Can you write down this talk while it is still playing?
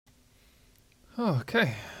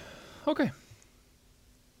Okay. Okay.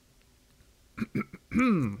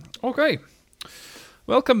 Okay.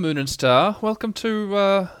 Welcome, Moon and Star. Welcome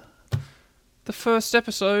to the first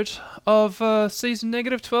episode of season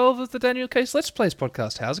 -12 of the Daniel K's Let's Plays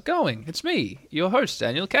podcast. How's it going? It's me, your host,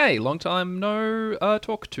 Daniel K. Long time no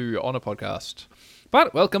talk to on a podcast.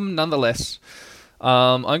 But welcome nonetheless.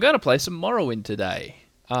 I'm going to play some Morrowind today.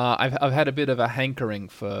 I've had a bit of a hankering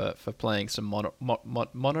for playing some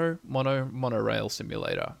monorail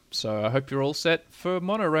simulator. So I hope you're all set for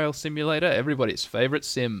monorail simulator, everybody's favorite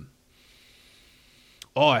sim.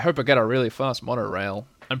 Oh, I hope I get a really fast monorail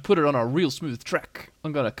and put it on a real smooth track.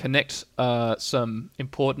 I'm going to connect some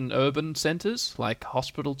important urban centers, like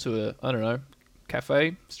hospital to a, I don't know,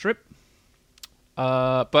 cafe strip.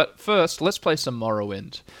 But first, let's play some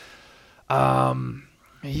Morrowind.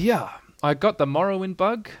 Yeah, I got the Morrowind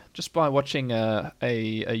bug just by watching a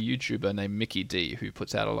YouTuber named Mickey D, who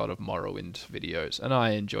puts out a lot of Morrowind videos, and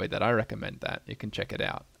I enjoyed that. I recommend that. You can check it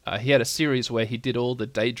out. He had a series where he did all the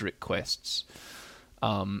Daedric quests,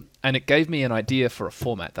 and it gave me an idea for a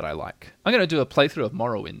format that I like. I'm going to do a playthrough of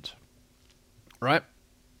Morrowind. Right?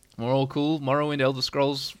 We're all cool. Morrowind, Elder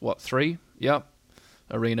Scrolls, 3? Yep.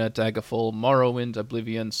 Arena, Daggerfall, Morrowind,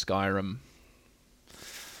 Oblivion, Skyrim.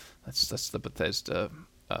 That's the Bethesda.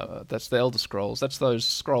 That's the Elder Scrolls. That's those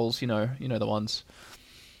scrolls, you know the ones.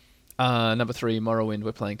 Number 3, Morrowind,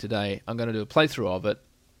 we're playing today. I'm going to do a playthrough of it.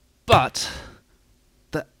 But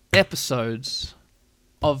the episodes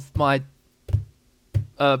of my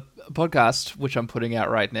podcast, which I'm putting out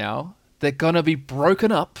right now, they're going to be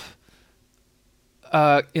broken up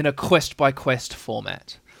in a quest-by-quest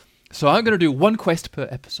format. So I'm going to do one quest per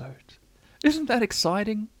episode. Isn't that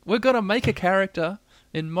exciting? We're going to make a character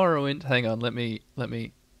in Morrowind. Hang on, let me...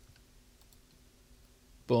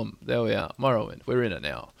 Boom, there we are. Morrowind, we're in it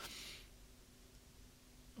now.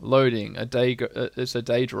 Loading, it's a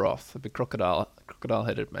Daedroth, a big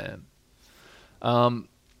crocodile-headed man.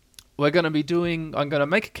 We're going to be doing... I'm going to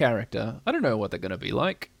make a character. I don't know what they're going to be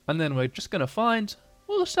like. And then we're just going to find...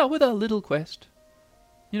 We'll start with a little quest.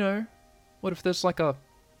 You know, what if there's like a...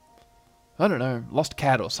 I don't know, lost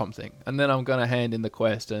cat or something. And then I'm going to hand in the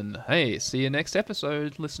quest and, hey, see you next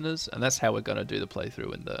episode, listeners. And that's how we're going to do the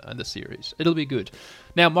playthrough in the series. It'll be good.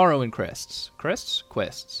 Now, Morrowind quests.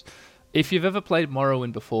 If you've ever played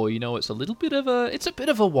Morrowind before, you know it's a bit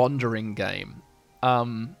of a wandering game.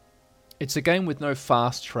 It's a game with no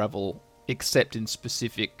fast travel except in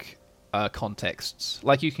specific contexts.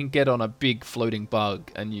 Like you can get on a big floating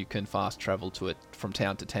bug and you can fast travel to it from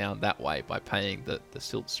town to town that way by paying the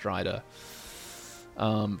Silt Strider,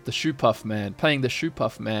 the Shoe Puff Man, paying the Shoe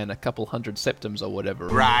Puff Man a couple hundred septims or whatever.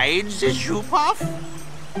 Rides the Shoe Puff?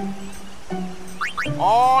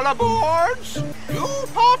 All aboard! Shoe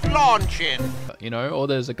Puff launching! You know, or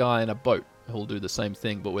there's a guy in a boat who'll do the same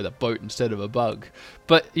thing but with a boat instead of a bug.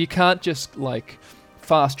 But you can't just like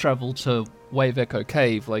fast travel to Wave Echo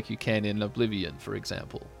Cave like you can in Oblivion, for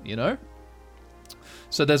example, you know?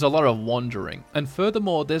 So there's a lot of wandering. And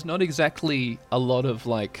furthermore, there's not exactly a lot of,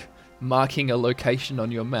 like, marking a location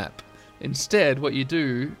on your map. Instead, what you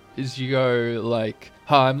do is you go, like,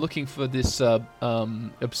 hi, I'm looking for this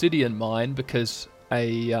obsidian mine because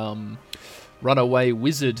a runaway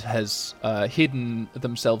wizard has hidden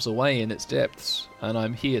themselves away in its depths, and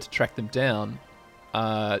I'm here to track them down.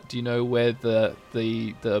 Do you know where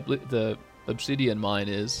the obsidian mine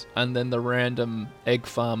is? And then the random egg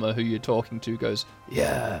farmer who you're talking to goes,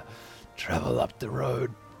 yeah, travel up the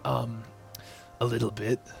road a little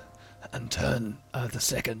bit and turn the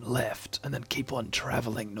second left and then keep on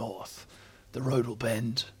traveling north. The road will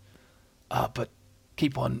bend, but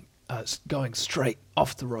keep on going straight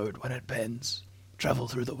off the road when it bends. Travel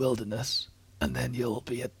through the wilderness and then you'll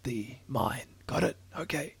be at the mine. Got it?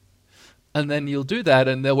 Okay. And then you'll do that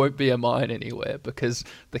and there won't be a mine anywhere because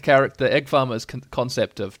the egg farmer's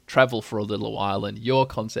concept of travel for a little while and your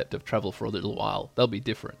concept of travel for a little while, they'll be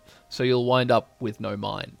different. So you'll wind up with no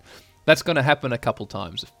mine. That's going to happen a couple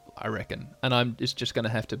times, I reckon. And it's just going to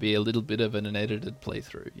have to be a little bit of an edited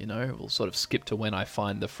playthrough, you know? We'll sort of skip to when I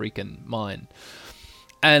find the freaking mine.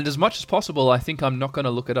 And as much as possible, I think I'm not going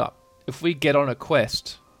to look it up. If we get on a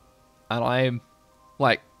quest and I,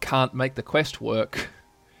 like, can't make the quest work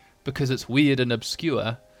because it's weird and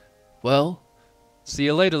obscure, well, see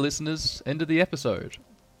you later, listeners. End of the episode.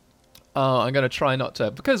 I'm going to try not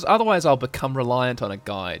to, because otherwise I'll become reliant on a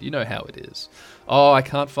guide. You know how it is. Oh, I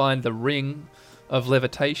can't find the ring of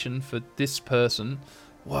levitation for this person.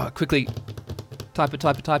 Wow, quickly type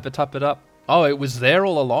it up. Oh, it was there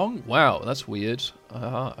all along? Wow, that's weird.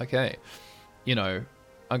 Okay. You know,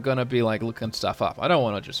 I'm going to be like looking stuff up. I don't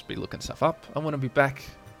want to just be looking stuff up. I want to be back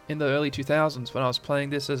in the early 2000s when I was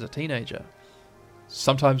playing this as a teenager.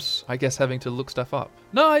 Sometimes, I guess, having to look stuff up.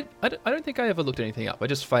 No, I don't think I ever looked anything up. I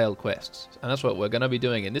just failed quests. And that's what we're going to be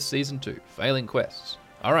doing in this Season 2. Failing quests.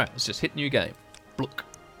 Alright, let's just hit new game. Blook.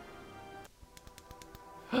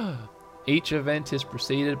 Each event is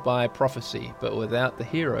preceded by prophecy, but without the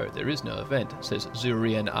hero, there is no event, says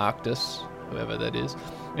Zurian Arctus, whoever that is.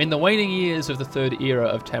 In the waning years of the third era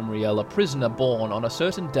of Tamriel, a prisoner born on a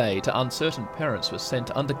certain day to uncertain parents was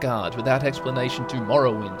sent under guard without explanation to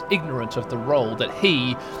Morrowind, ignorant of the role that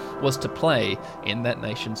he was to play in that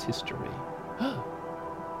nation's history. Oh,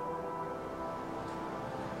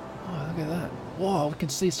 look at that. Whoa, we can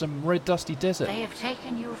see some red dusty desert. They have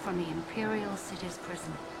taken you from the Imperial City's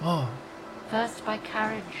prison. Oh. First by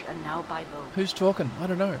carriage and now by boat. Who's talking? I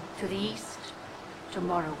don't know. To the east, to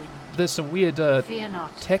Morrowind. There's some weird Fear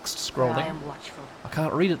not, text scrolling. I am watchful. I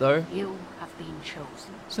can't read it though. You have been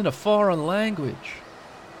chosen. It's in a foreign language.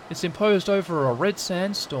 It's imposed over a red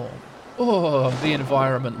sandstorm. Oh, the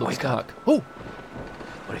environment looks dark. Oh!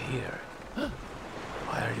 We're here.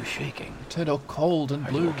 Why are you shaking? Turned all cold and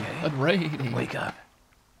blue and rainy. Wake up.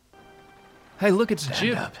 Hey, look, it's Stand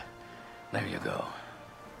Jib. up. There you go.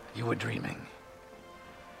 You were dreaming.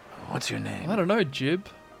 What's your name? I don't know, Jib.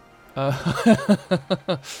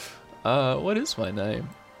 What is my name?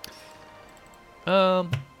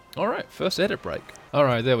 Alright, first edit break.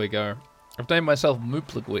 Alright, there we go. I've named myself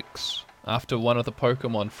Mooplogwix, after one of the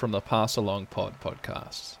Pokemon from the Pass Along Pod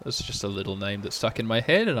podcast. It's just a little name that stuck in my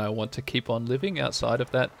head, and I want to keep on living outside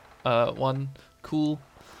of that one cool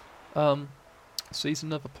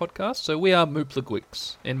season of a podcast. So we are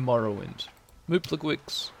Mooplogwix in Morrowind.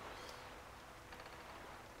 Mooplogwix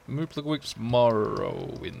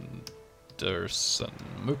Morrowinderson.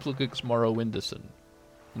 Mooplogwix Morrowinderson.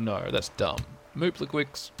 No, that's dumb.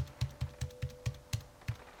 Mooplogwix.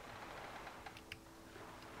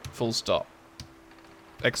 Full stop.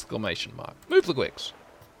 Exclamation mark. Mooplogwix.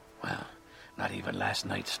 Well, not even last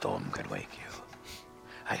night's storm could wake you.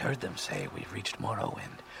 I heard them say we've reached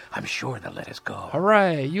Morrowind. I'm sure they'll let us go.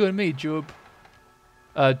 Hooray, you and me, Jub.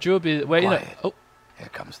 Jub is... Wait, Quiet. Oh, Here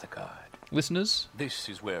comes the guard. listeners. This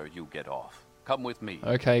is where you get off. Come with me.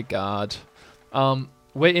 Okay, guard.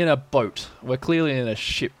 We're in a boat. We're clearly in a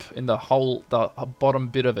ship. In the bottom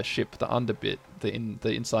bit of a ship, the under bit, the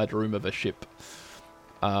inside room of a ship.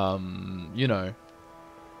 You know,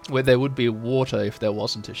 where there would be water if there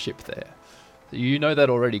wasn't a ship there. You know that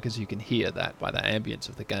already because you can hear that by the ambience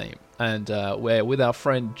of the game. And we're with our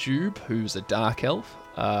friend Jube, who's a dark elf,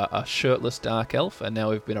 a shirtless dark elf, and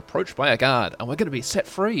now we've been approached by a guard, and we're going to be set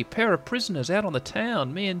free. Pair of prisoners out on the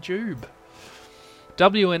town, me and Jube.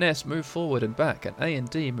 W and S move forward and back, and A and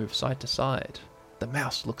D move side to side. The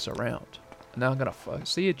mouse looks around. And now I'm going to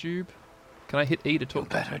see you, Jube. Can I hit E to You talk?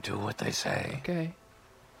 better do what they say. Okay.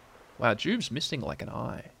 Wow, Jube's missing like an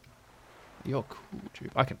eye. You're cool,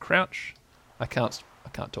 Jube. I can crouch. I can't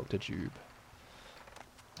talk to Jube.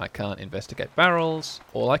 I can't investigate barrels.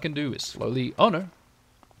 All I can do is slowly,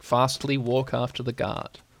 fastly walk after the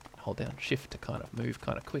guard. Hold down shift to kind of move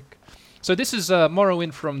kind of quick. So this is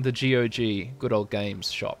Morrowind from the GOG, Good Old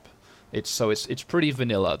Games shop. It's pretty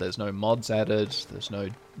vanilla. There's no mods added. There's no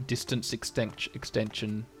distance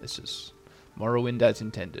extension. This is Morrowind as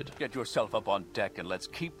intended. Get yourself up on deck and let's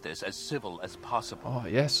keep this as civil as possible. Oh,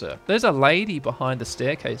 yes, sir. There's a lady behind the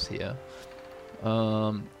staircase here.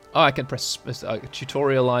 I can press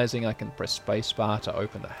tutorializing. I can press spacebar to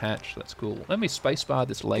open the hatch. That's cool. Let me spacebar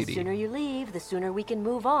this lady. The sooner you leave, the sooner we can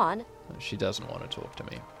move on. She doesn't want to talk to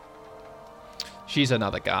me. She's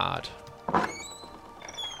another guard.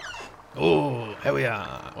 Oh, here we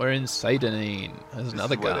are. We're in Seydanine. There's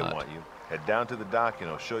another This is where guard. they want you. Head down to the dock and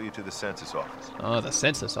I'll show you to the census office. Oh, the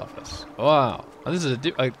census office. Wow. Oh,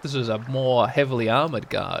 this is a more heavily armored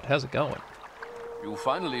guard. How's it going? You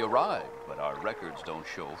finally arrived, but our records don't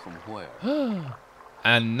show from where.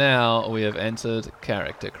 And now we have entered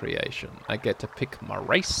character creation. I get to pick my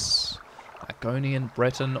race, Argonian,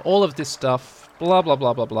 Breton, all of this stuff. Blah blah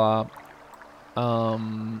blah blah blah.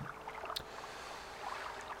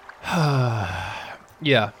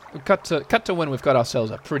 Yeah, we cut to when we've got ourselves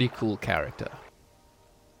a pretty cool character.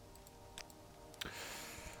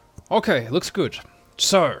 Okay, looks good.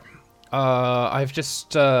 So, I've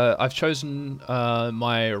chosen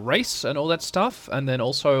my race and all that stuff, and then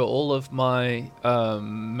also all of my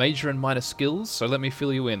major and minor skills. So let me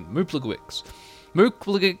fill you in. Mooplogwix.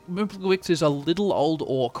 Mooplogwix is a little old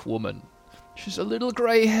orc woman. She's a little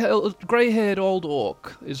grey-haired old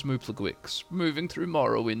orc, is Mooplogwix, moving through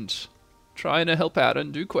Morrowind, trying to help out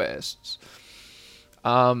and do quests.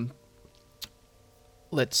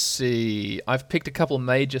 Let's see. I've picked a couple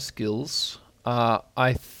major skills.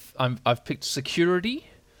 I I've picked security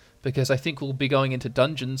because I think we'll be going into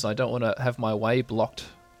dungeons. I don't want to have my way blocked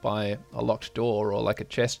by a locked door or like a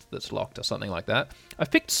chest that's locked or something like that.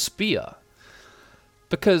 I've picked spear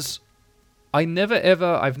because I've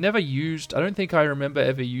never used, I don't think I remember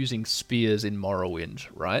ever using spears in Morrowind,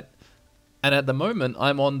 right? And at the moment,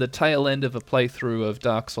 I'm on the tail end of a playthrough of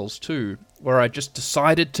Dark Souls 2, where I just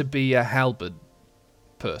decided to be a halberd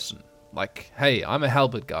person. Like, hey, I'm a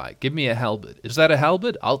halberd guy. Give me a halberd. Is that a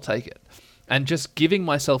halberd? I'll take it. And just giving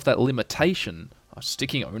myself that limitation of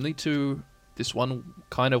sticking only to this one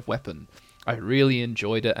kind of weapon, I really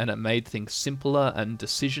enjoyed it, and it made things simpler and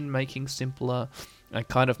decision-making simpler, and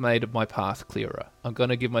kind of made my path clearer. I'm going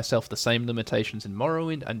to give myself the same limitations in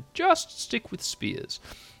Morrowind and just stick with spears.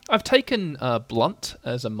 I've taken blunt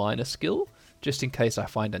as a minor skill, just in case I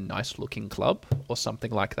find a nice-looking club or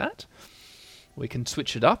something like that. We can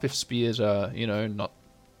switch it up if spears are, not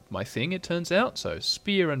my thing, it turns out. So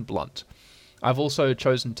spear and blunt. I've also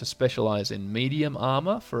chosen to specialize in medium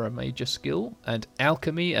armor for a major skill, and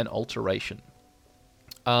alchemy and alteration.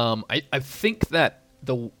 I think that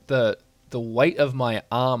the weight of my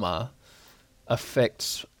armor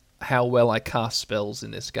affects how well I cast spells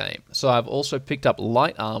in this game. So I've also picked up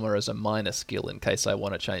light armor as a minor skill in case I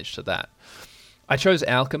want to change to that. I chose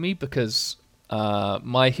alchemy because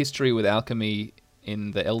my history with alchemy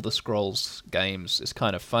in the Elder Scrolls games is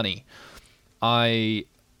kind of funny. I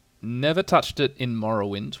never touched it in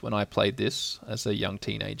Morrowind when I played this as a young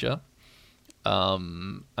teenager.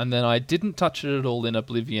 And then I didn't touch it at all in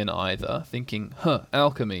Oblivion either, thinking,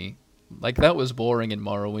 alchemy. Like, that was boring in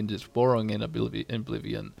Morrowind, it's boring in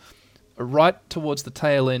Oblivion. Right towards the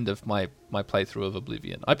tail end of my playthrough of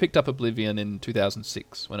Oblivion. I picked up Oblivion in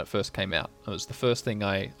 2006 when it first came out. It was the first thing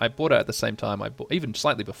I bought it at the same time, even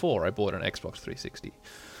slightly before I bought an Xbox 360.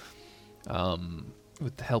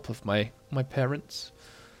 With the help of my parents.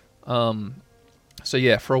 So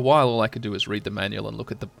yeah, for a while all I could do was read the manual and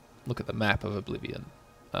look at the map of Oblivion.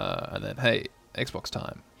 And then, hey, Xbox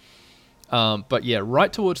time. But yeah,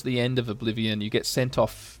 right towards the end of Oblivion, you get sent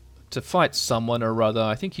off to fight someone or other.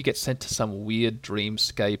 I think you get sent to some weird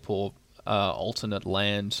dreamscape or alternate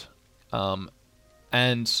land.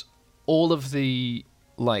 And all of the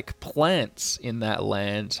plants in that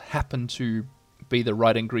land happen to be the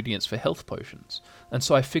right ingredients for health potions. And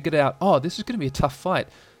so I figured out, this is going to be a tough fight.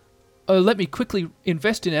 Let me quickly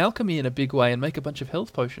invest in alchemy in a big way and make a bunch of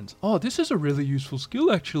health potions. This is a really useful skill,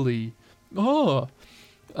 actually.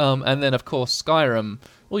 And then, of course, Skyrim,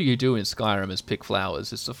 all you do in Skyrim is pick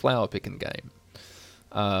flowers. It's a flower picking game.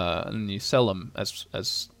 And you sell them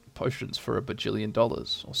as potions for $1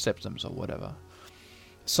 bajillion, or septims, or whatever.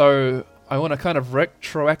 So I want to kind of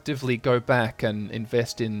retroactively go back and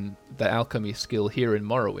invest in the alchemy skill here in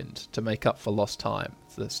Morrowind to make up for lost time,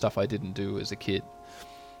 the stuff I didn't do as a kid.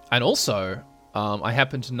 And also, I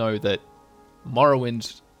happen to know that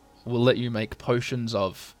Morrowind will let you make potions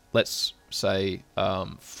of, let's say,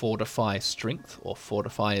 fortify strength, or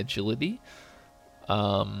fortify agility,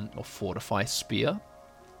 or fortify spear,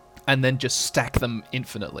 and then just stack them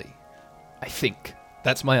infinitely. I think.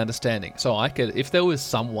 That's my understanding. So I could, if there was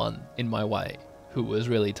someone in my way who was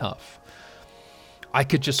really tough, I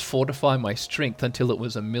could just fortify my strength until it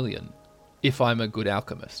was 1,000,000, if I'm a good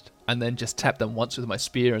alchemist, and then just tap them once with my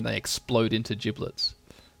spear and they explode into giblets.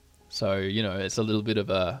 So, it's a little bit of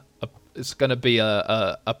it's going to be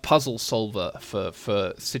a puzzle solver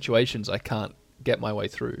for situations I can't get my way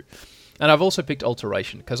through. And I've also picked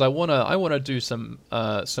alteration because I wanna do some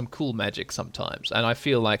cool magic sometimes, and I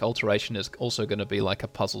feel like alteration is also going to be like a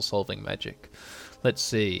puzzle solving magic. Let's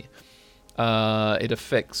see. It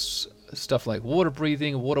affects stuff like water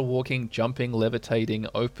breathing, water walking, jumping, levitating,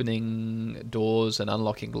 opening doors, and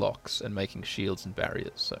unlocking locks, and making shields and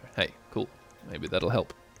barriers. So hey, cool. Maybe that'll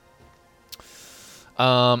help.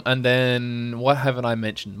 And then, what haven't I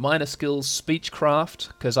mentioned? Minor skills, speechcraft,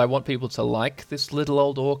 because I want people to like this little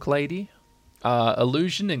old orc lady.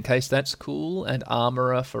 Illusion, in case that's cool, and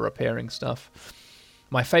armorer for repairing stuff.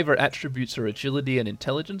 My favorite attributes are agility and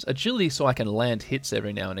intelligence. Agility so I can land hits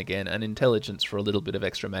every now and again, and intelligence for a little bit of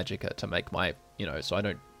extra magicka to make my, so I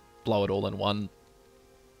don't blow it all in one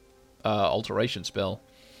alteration spell.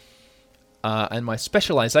 And my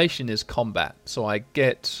specialization is combat, so I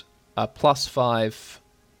get a +5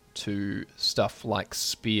 to stuff like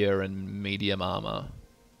spear and medium armor,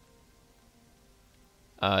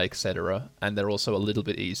 etc. And they're also a little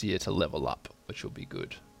bit easier to level up, which will be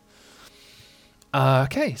good.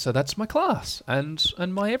 Okay, so that's my class and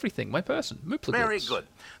my everything, my person, Mooplogwix. Very good.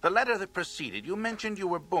 The letter that preceded, you mentioned you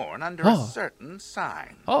were born under a certain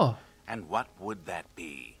sign. And what would that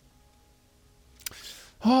be?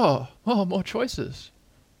 More choices.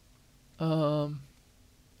 Well,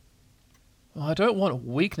 I don't want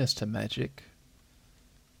weakness to magic.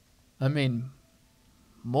 I mean,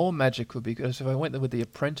 more magic would be good. So if I went there with the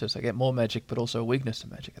apprentice, I get more magic, but also weakness to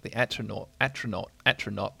magic. The Atronach.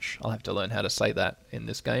 I'll have to learn how to say that in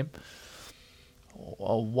this game.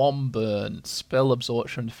 A Womburn, spell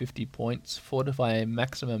absorption 50 points, fortify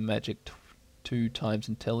maximum magic 2 times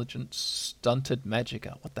intelligence, stunted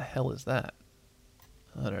magica. What the hell is that?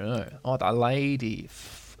 I don't know. Oh, the lady.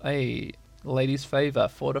 Hey, lady's favor,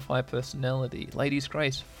 fortify personality. Lady's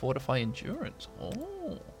grace, fortify endurance.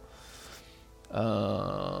 Oh.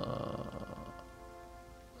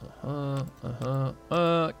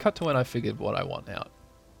 Cut to when I figured what I want out.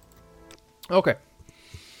 Okay.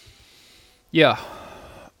 Yeah.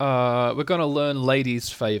 We're going to learn Lady's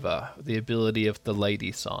Favor, the ability of the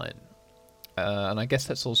lady sign. And I guess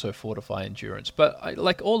that's also fortify endurance. But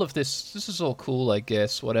like all of this is all cool, I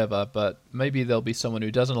guess, whatever. But maybe there'll be someone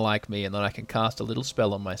who doesn't like me and then I can cast a little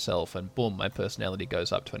spell on myself and boom, my personality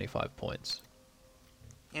goes up 25 points.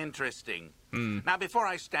 Interesting. Now, before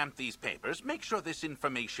I stamp these papers, make sure this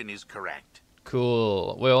information is correct.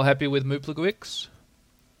 Cool. We're all happy with Mooplogwix?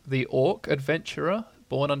 The Orc Adventurer,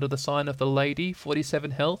 born under the sign of the Lady,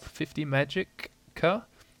 47 health, 50 magic,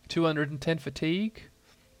 210 fatigue,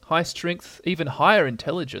 high strength, even higher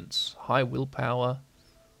intelligence, high willpower.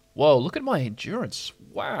 Whoa, look at my endurance.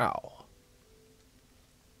 Wow.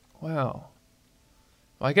 Wow.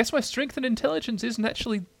 I guess my strength and intelligence isn't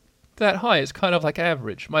actually that high. It's kind of like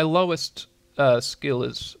average. My lowest skill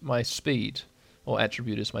is my speed, or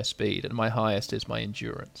attribute is my speed, and my highest is my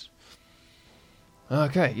endurance.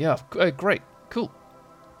 Okay, yeah, great, cool.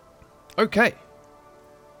 Okay.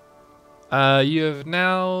 You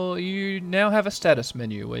now have a status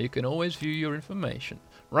menu where you can always view your information.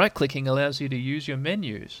 Right-clicking allows you to use your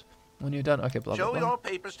menus. When you're done, okay, blah, blah, blah. Show your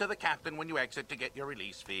papers to the captain when you exit to get your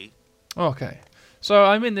release fee. Okay. So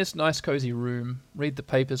I'm in this nice cozy room. Read the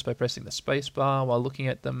papers by pressing the space bar while looking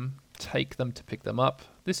at them. Take them to pick them up.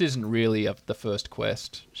 This isn't really the first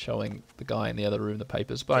quest, showing the guy in the other room the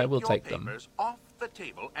papers, but I will take them. Take your papers off the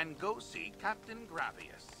table and go see Captain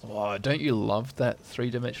Gravius. Oh, don't you love that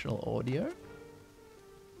three-dimensional audio?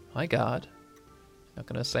 Hi, guard. Not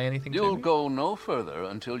going to say anything to me? You'll go no further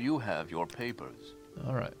until you have your papers.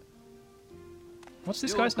 All right. What's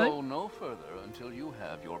this guy's name? You'll go no further until you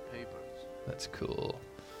have your papers. That's cool.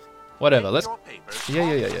 Whatever, let's...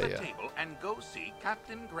 Yeah. Table and go see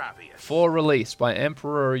Captain Gravius. For release by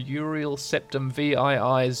Emperor Uriel Septim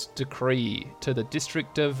VII's decree to the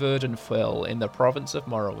district of Verdenfell in the province of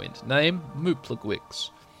Morrowind. Name, Mooplogwix.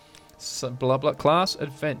 Blah blah class,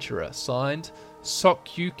 adventurer. Signed,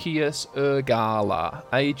 Socucius Urgala,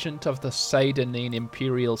 agent of the Sadanine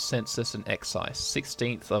Imperial Census and Excise,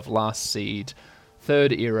 16th of last seed,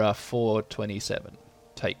 3rd era, 427.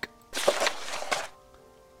 Take.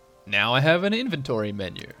 Now I have an inventory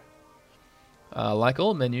menu. Like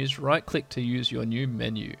all menus, right-click to use your new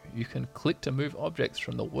menu. You can click to move objects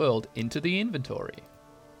from the world into the inventory.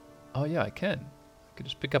 Oh yeah, I can. I can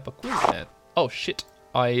just pick up a quill pen. Oh shit.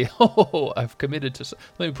 I've committed to...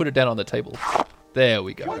 Let me put it down on the table. There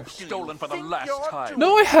we go. You've stolen for the last time.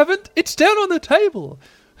 No, I haven't. It's down on the table.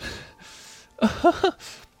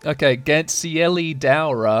 Okay, Gantsieli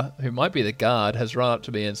Dowra, who might be the guard, has run up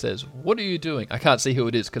to me and says, "What are you doing?" I can't see who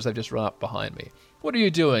it is because they've just run up behind me. "What are you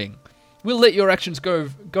doing? We'll let your actions go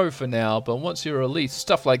for now, but once you're released,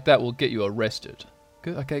 stuff like that will get you arrested."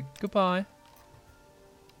 Okay, goodbye.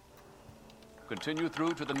 Continue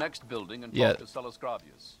through to the next building and talk to Celes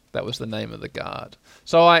Gravius. That was the name of the guard.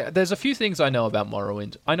 So there's a few things I know about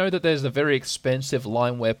Morrowind. I know that there's a very expensive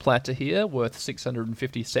lineware platter here, worth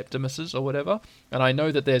 650 septimuses or whatever. And I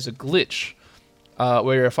know that there's a glitch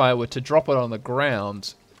where if I were to drop it on the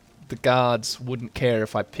ground, the guards wouldn't care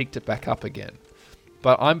if I picked it back up again.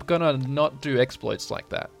 But I'm gonna not do exploits like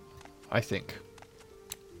that, I think.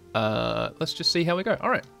 Let's just see how we go.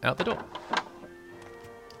 Alright, out the door.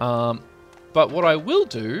 But what I will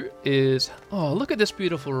do is... Oh, look at this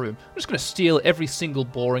beautiful room. I'm just going to steal every single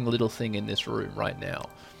boring little thing in this room right now.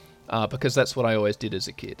 Because that's what I always did as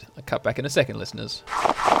a kid. I'll cut back in a second, listeners.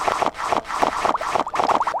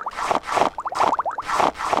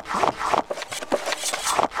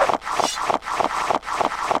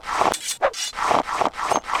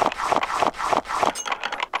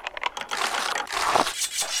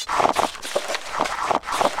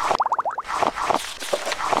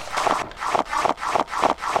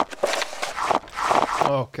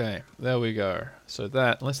 Okay, there we go. So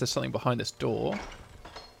that, unless there's something behind this door.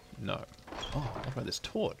 No. Oh, what about this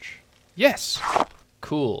torch? Yes!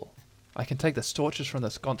 Cool. I can take the torches from the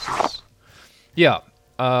sconces. Yeah.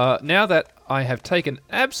 now that I have taken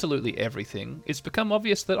absolutely everything, it's become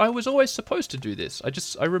obvious that I was always supposed to do this.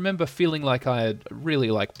 I remember feeling like I had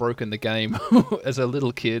really like broken the game as a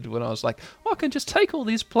little kid when I was like, I can just take all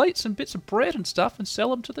these plates and bits of bread and stuff and sell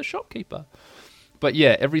them to the shopkeeper. But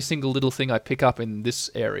yeah, every single little thing I pick up in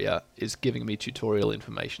this area is giving me tutorial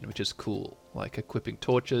information, which is cool. Like equipping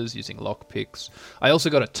torches, using lockpicks. I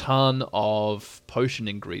also got a ton of potion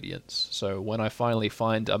ingredients. So when I finally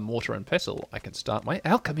find a mortar and pestle, I can start my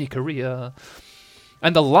alchemy career.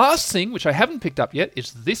 And the last thing, which I haven't picked up yet,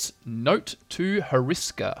 is this note to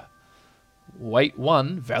Hariska. Weight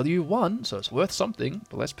 1, value 1, so it's worth something.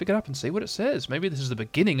 But let's pick it up and see what it says. Maybe this is the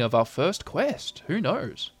beginning of our first quest. Who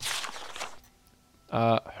knows?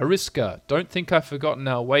 Hariska, don't think I've forgotten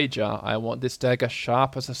our wager. I want this dagger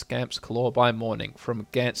sharp as a scamp's claw by morning, from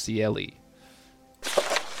Gansieli.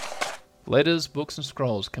 Letters, books, and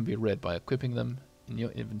scrolls can be read by equipping them in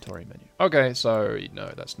your inventory menu. Okay, so,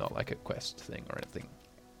 no, that's not like a quest thing or anything.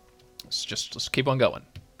 Let's keep on going.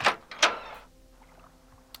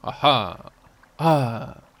 Aha!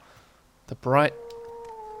 The bright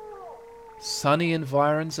sunny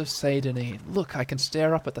environs of Seydenine. Look, I can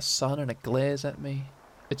stare up at the sun and it glares at me.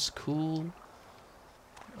 It's cool.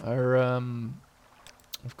 I've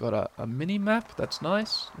got a mini map. That's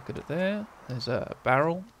nice. Look at it there. There's a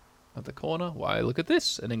barrel at the corner. Why, look at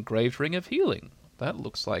this. An engraved ring of healing. That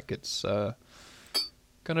looks like it's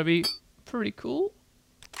gonna be pretty cool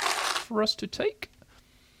for us to take.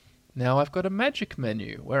 Now I've got a magic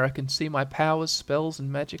menu where I can see my powers, spells,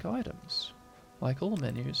 and magic items. Like all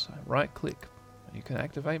menus, I right-click, and you can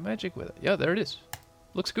activate magic with it. Yeah, there it is.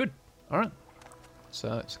 Looks good. Alright.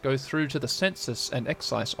 So let's go through to the Census and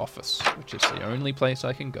Excise Office, which is the only place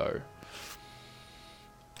I can go.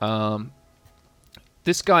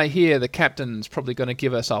 This guy here, the captain's probably going to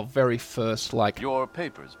give us our very first, like... Your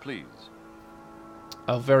papers, please.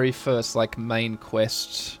 Our very first, like, main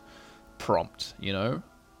quest prompt, you know?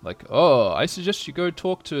 Like, oh, I suggest you go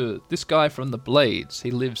talk to this guy from the Blades. He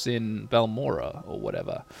lives in Balmora or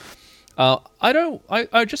whatever. I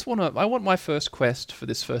want my first quest for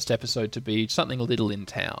this first episode to be something little in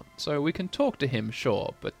town. So we can talk to him,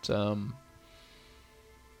 sure, but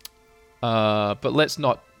let's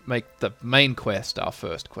not make the main quest our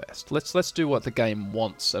first quest. Let's do what the game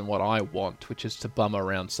wants and what I want, which is to bum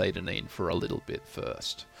around Seydenine for a little bit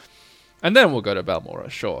first. And then we'll go to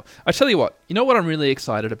Balmora, sure. I tell you what, you know what I'm really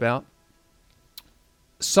excited about?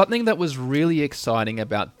 Something that was really exciting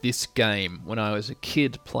about this game when I was a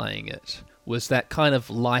kid playing it was that kind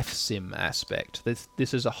of life sim aspect.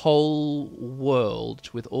 This is a whole world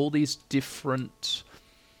with all these different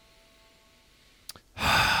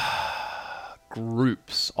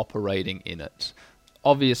groups operating in it.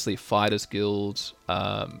 Obviously, Fighters Guild,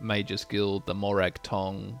 Mages Guild, the Morag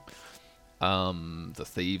Tong, the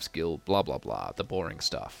Thieves Guild, blah, blah, blah, the boring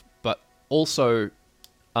stuff. But also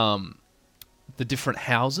the different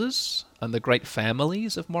houses and the great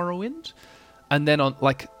families of Morrowind. And then,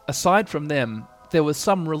 aside from them, there was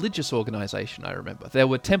some religious organization, I remember. There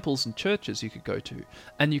were temples and churches you could go to.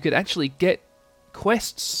 And you could actually get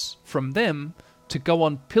quests from them to go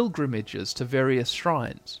on pilgrimages to various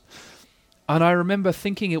shrines. And I remember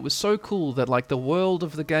thinking it was so cool that, the world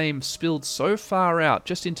of the game spilled so far out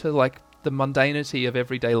just into, the mundanity of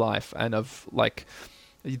everyday life, and of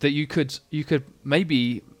that you could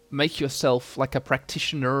maybe make yourself like a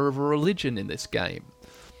practitioner of a religion in this game,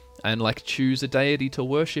 and choose a deity to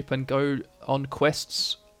worship and go on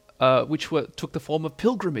quests which took the form of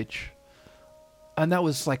pilgrimage. And that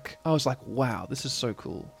was I was like, wow, this is so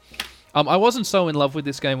cool. I wasn't so in love with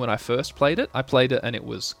this game when I first played it. I played it and it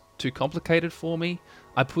was too complicated for me.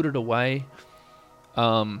 I put it away.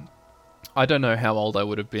 I don't know how old I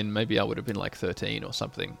would have been. Maybe I would have been 13 or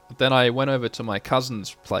something. Then I went over to my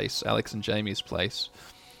cousin's place, Alex and Jamie's place,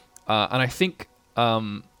 and I think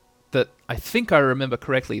I remember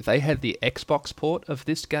correctly, they had the Xbox port of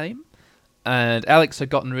this game, and Alex had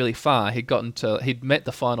gotten really far. He'd met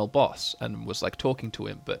the final boss and was talking to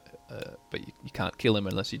him, but you can't kill him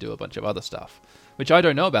unless you do a bunch of other stuff, which I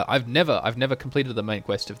don't know about. I've never completed the main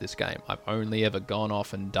quest of this game. I've only ever gone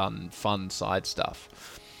off and done fun side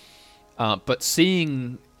stuff. But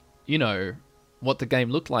seeing, what the game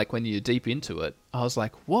looked like when you're deep into it, I was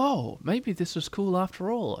like, whoa, maybe this was cool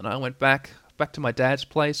after all. And I went back to my dad's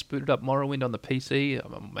place, booted up Morrowind on the PC.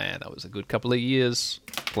 Oh, man, that was a good couple of years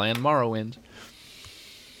playing Morrowind.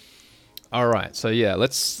 All right, so yeah,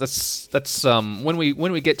 let's when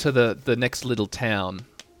we get to the next little town,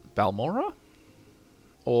 Balmora,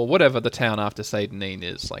 or whatever the town after Seydenine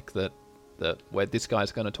is, where this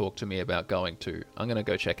guy's going to talk to me about going to. I'm going to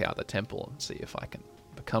go check out the temple and see if I can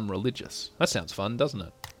become religious. That sounds fun, doesn't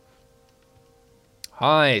it?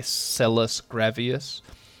 Hi, Cellus Gravius.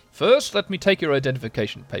 First, let me take your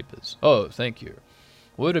identification papers. Oh, thank you.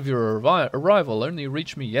 Word of your arrival only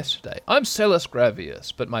reached me yesterday. I'm Cellus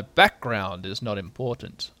Gravius, but my background is not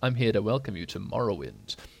important. I'm here to welcome you to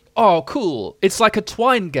Morrowind. Oh, cool. It's like a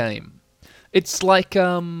Twine game. It's like,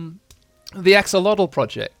 the Axolotl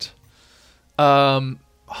Project. Keywords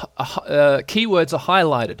are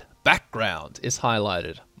highlighted. Background is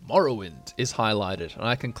highlighted. Morrowind is highlighted. And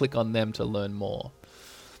I can click on them to learn more.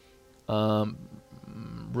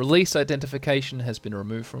 Release identification has been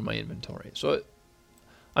removed from my inventory. So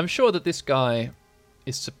I'm sure that this guy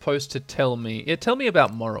is supposed to tell me... Yeah, tell me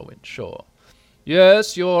about Morrowind, sure.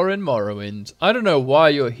 Yes, you're in Morrowind. I don't know why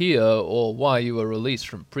you're here or why you were released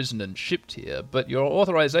from prison and shipped here, but your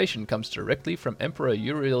authorization comes directly from Emperor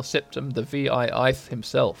Uriel Septim the VII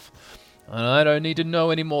himself. And I don't need to know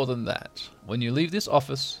any more than that. When you leave this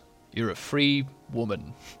office, you're a free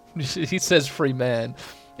woman. He says free man.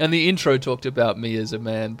 And the intro talked about me as a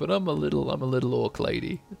man, but I'm a little orc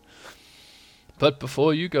lady. But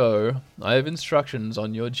before you go, I have instructions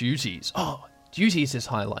on your duties. Oh, duties is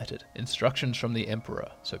highlighted. Instructions from the Emperor,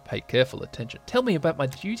 so pay careful attention. Tell me about my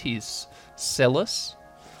duties, Cellus.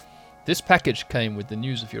 This package came with the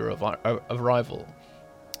news of your arrival.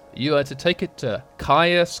 You are to take it to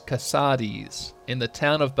Caius Casades in the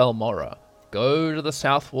town of Balmora. Go to the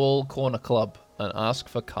South Wall Corner Club and ask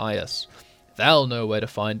for Caius. They'll know where to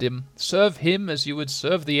find him. Serve him as you would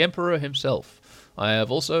serve the Emperor himself. I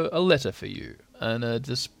have also a letter for you, and a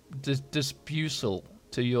disputal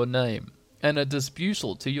to your name. And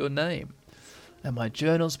my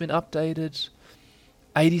journal's been updated.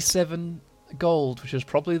 87 gold, which is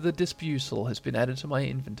probably the disputal, has been added to my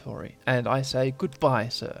inventory. And I say goodbye,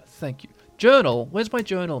 sir. Thank you. Journal? Where's my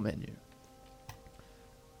journal menu?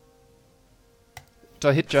 Do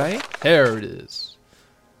I hit J? There it is.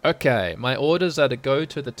 Okay, my orders are to go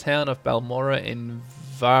to the town of Balmora in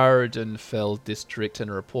Vardenfell district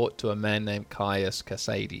and report to a man named Caius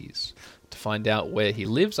Casades. To find out where he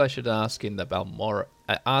lives, I should ask in Balmora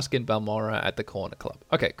at the Corner Club.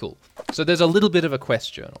 Okay, cool. So there's a little bit of a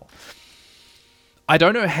quest journal. I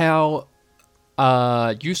don't know how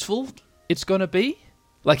useful it's going to be.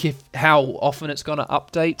 Like how often it's going to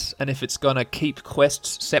update and if it's going to keep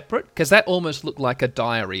quests separate. Because that almost looked like a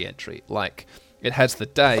diary entry. Like... It has the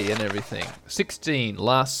day and everything. 16,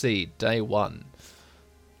 last seed, day 1.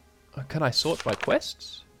 Can I sort by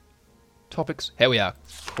quests? Topics. Here we are.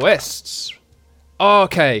 Quests.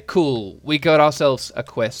 Okay, cool. We got ourselves a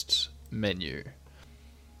quests menu.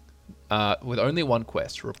 With only one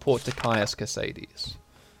quest. Report to Caius Casades.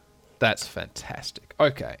 That's fantastic.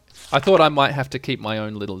 Okay. I thought I might have to keep my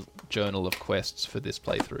own little journal of quests for this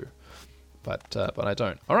playthrough. But I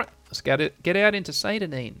don't. Alright, let's get out into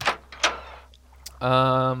Satanine.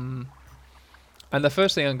 And the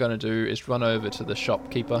first thing I'm going to do is run over to the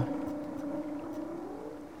shopkeeper.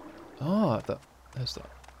 Oh, there's that.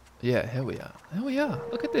 Yeah, here we are. Here we are.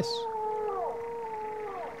 Look at this.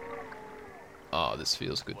 Oh, this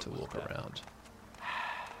feels good to walk around.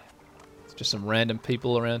 It's just some random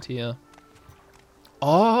people around here.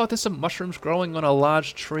 Oh, there's some mushrooms growing on a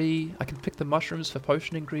large tree. I can pick the mushrooms for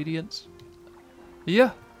potion ingredients.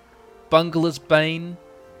 Yeah. Bungler's Bane.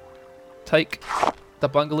 Take the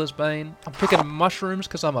Bungler's Bane. I'm picking mushrooms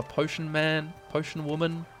because I'm a potion man, potion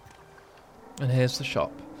woman. And here's the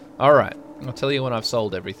shop. Alright, I'll tell you when I've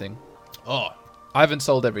sold everything. Oh, I haven't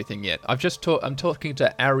sold everything yet. I'm talking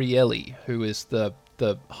to Arieli, who is the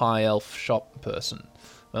high elf shop person.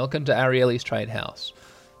 Welcome to Arieli's Trade House.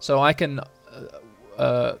 So I can,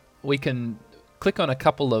 we can click on a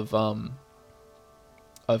couple of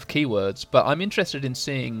keywords, but I'm interested in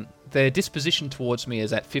seeing their disposition towards me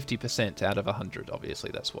is at 50% out of 100. Obviously,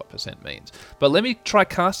 that's what percent means. But let me try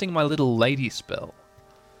casting my little lady spell.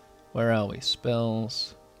 Where are we?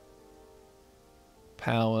 Spells.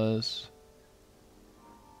 Powers.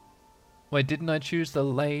 Wait, didn't I choose the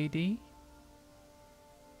lady?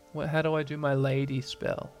 How do I do my lady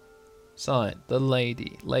spell? Sign. The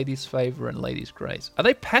lady. Lady's favor and lady's grace. Are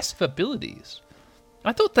they passive abilities?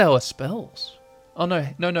 I thought they were spells. Oh, no.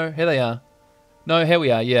 No. Here they are. No, here we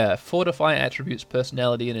are. Yeah. Fortify attributes,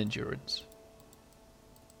 personality, and endurance.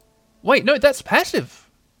 Wait, no, that's passive.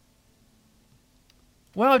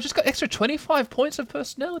 Wow, I've just got extra 25 points of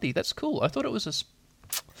personality. That's cool. I thought it was a...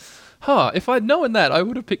 if I'd known that, I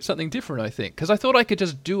would have picked something different, I think. Because I thought I could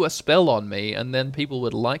just do a spell on me, and then people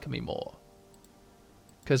would like me more.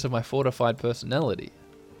 Because of my fortified personality.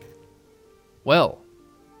 Well,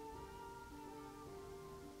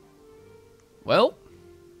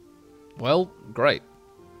 great.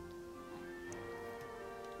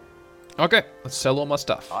 Okay, let's sell all my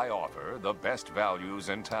stuff. I offer the best values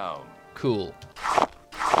in town. Cool.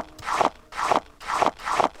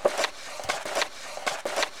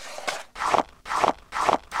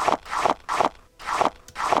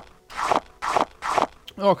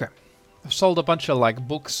 Okay. I've sold a bunch of like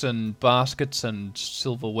books and baskets and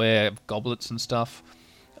silverware, goblets and stuff.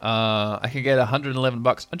 I could get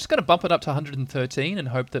 $111. I'm just gonna bump it up to 113 and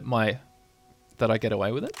hope that I get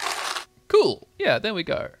away with it. Cool. Yeah, there we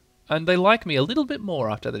go. And they like me a little bit more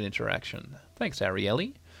after that interaction. Thanks,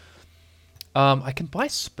 Arieli. I can buy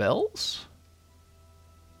spells?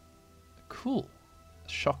 Cool.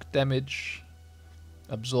 Shock damage.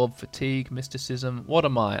 Absorb fatigue, mysticism. What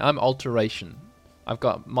am I? I'm alteration. I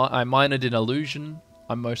minored in illusion.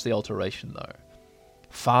 I'm mostly alteration, though.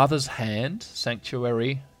 Father's Hand.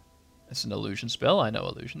 Sanctuary. It's an illusion spell. I know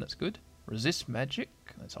illusion. That's good. Resist magic.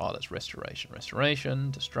 That's restoration.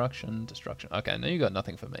 Restoration. Destruction. Destruction. Okay, now you got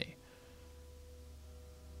nothing for me.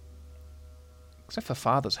 Except for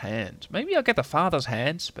Father's Hand. Maybe I'll get the Father's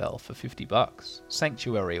Hand spell for $50.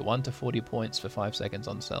 Sanctuary. 1 to 40 points for 5 seconds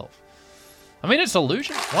on self. I mean, it's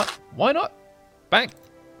illusion. What? Why not? Bang.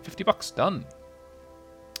 $50. Done.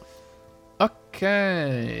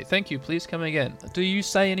 Okay. Thank you. Please come again. Do you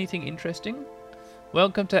say anything interesting?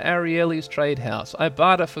 Welcome to Arieli's trade house. I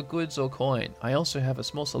barter for goods or coin. I also have a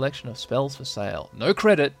small selection of spells for sale. No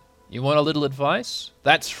credit. You want a little advice?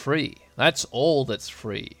 That's free. That's all that's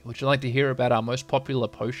free. Would you like to hear about our most popular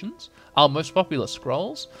potions? Our most popular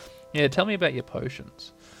scrolls? Yeah, tell me about your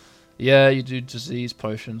potions. Yeah, you do disease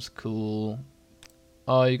potions. Cool.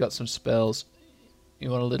 Oh, you got some spells. You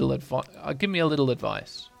want a little advice? Give me a little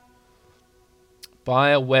advice.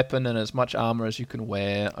 Buy a weapon and as much armor as you can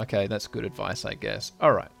wear. Okay, that's good advice, I guess.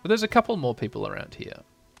 Alright, but there's a couple more people around here.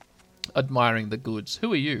 Admiring the goods.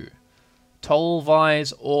 Who are you?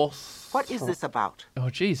 Tolvise Orth... What is this about?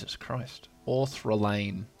 Oh, Jesus Christ.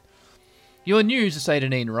 Orthrelane. You're new to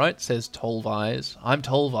Satanine, right? Says Tolvise. I'm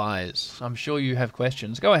Tolvise. I'm sure you have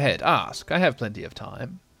questions. Go ahead, ask. I have plenty of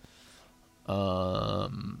time.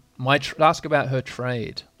 Ask about her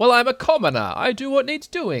trade. Well, I'm a commoner. I do what needs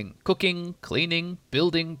doing. Cooking, cleaning,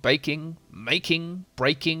 building, baking, making,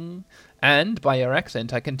 breaking. And by your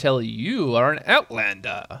accent, I can tell you are an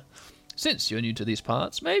outlander. Since you're new to these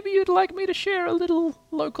parts, maybe you'd like me to share a little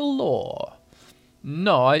local lore.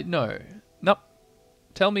 No. Nope.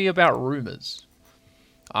 Tell me about rumors.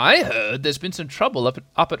 I heard there's been some trouble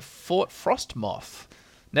up at Fort Frostmoth.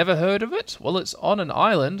 Never heard of it? Well, it's on an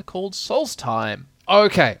island called Solstheim.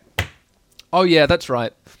 Okay. Oh, yeah, that's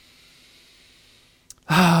right.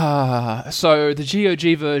 So the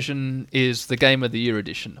GOG version is the Game of the Year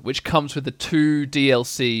edition, which comes with the 2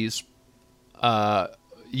 DLCs,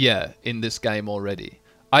 in this game already.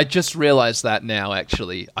 I just realized that now,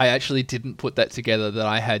 actually. I actually didn't put that together that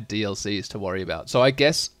I had DLCs to worry about. So I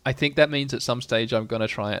think that means at some stage I'm going to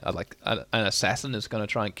try, an assassin is going to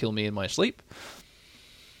try and kill me in my sleep.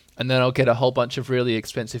 And then I'll get a whole bunch of really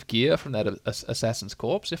expensive gear from that assassin's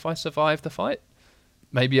corpse if I survive the fight.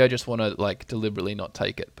 Maybe I just want to deliberately not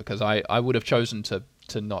take it, because I would have chosen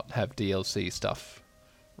to not have DLC stuff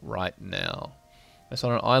right now. It's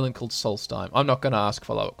on an island called Solstheim. I'm not going to ask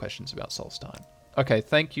follow-up questions about Solstheim. Okay,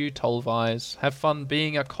 thank you, Tolvise. Have fun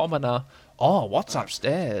being a commoner. Oh, what's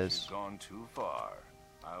upstairs? She's gone too far.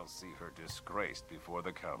 I'll see her disgraced before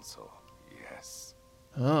the council. Yes.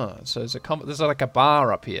 Oh, so there's like a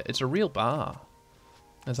bar up here. It's a real bar.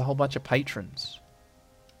 There's a whole bunch of patrons.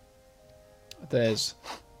 There's...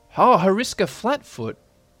 Oh, Hariska Flatfoot.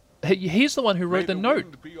 He's the one who wrote the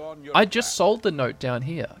note. I just sold the note down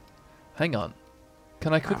here. Hang on.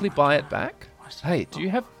 Can I quickly buy it back? Hey, do you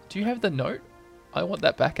have the note? I want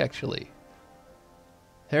that back, actually.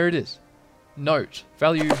 Here it is. Note.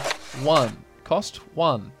 Value 1. Cost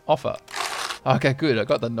 1. Offer. Okay, good. I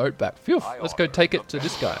got the note back. Phew. Let's go take it to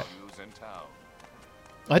this guy.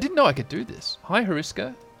 I didn't know I could do this. Hi,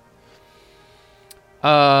 Hariska.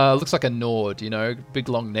 Looks like a Nord, big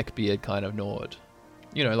long neckbeard kind of Nord.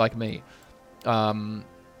 Like me. I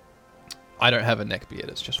don't have a neckbeard.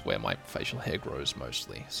 It's just where my facial hair grows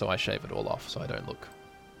mostly. So I shave it all off so I don't look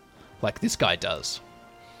like this guy does.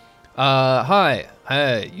 Hi.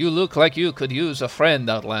 Hey, you look like you could use a friend,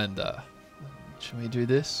 Outlander. Should we do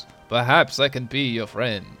this? Perhaps I can be your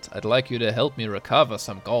friend. I'd like you to help me recover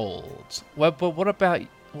some gold. Well, but what about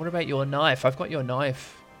your knife? I've got your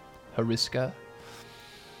knife, Hariska.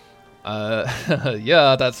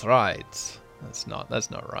 Yeah, that's right. That's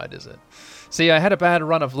not right, is it? See, I had a bad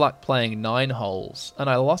run of luck playing 9 holes, and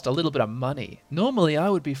I lost a little bit of money. Normally, I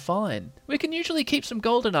would be fine. We can usually keep some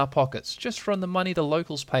gold in our pockets, just from the money the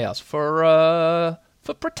locals pay us for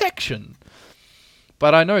protection.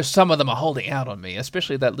 But I know some of them are holding out on me,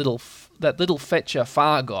 especially that little fetcher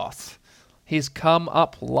Fargoth. He's come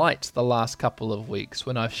up light the last couple of weeks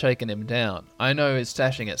when I've shaken him down. I know he's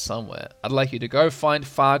stashing it somewhere. I'd like you to go find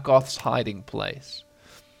Fargoth's hiding place.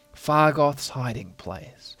 Fargoth's hiding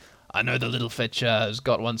place. I know the little fetcher has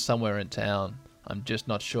got one somewhere in town. I'm just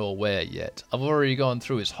not sure where yet. I've already gone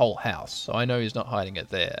through his whole house, so I know he's not hiding it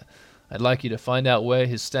there. I'd like you to find out where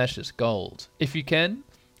his stash is gold. If you can,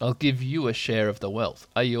 I'll give you a share of the wealth.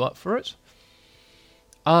 Are you up for it?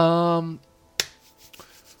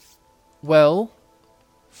 Well,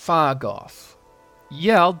 Fargoth.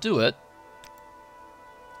 Yeah, I'll do it.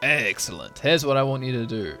 Excellent. Here's what I want you to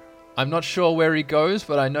do. I'm not sure where he goes,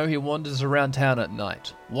 but I know he wanders around town at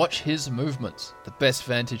night. Watch his movements. The best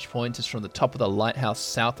vantage point is from the top of the lighthouse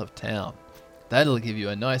south of town. That'll give you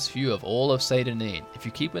a nice view of all of Satanine. If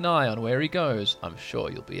you keep an eye on where he goes, I'm sure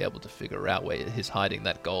you'll be able to figure out where he's hiding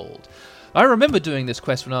that gold. I remember doing this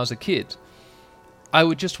quest when I was a kid. I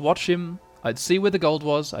would just watch him. I'd see where the gold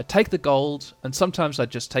was, I'd take the gold, and sometimes I'd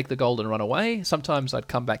just take the gold and run away. Sometimes I'd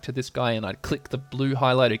come back to this guy and I'd click the blue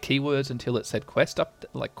highlighted keywords until it said quest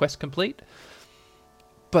complete.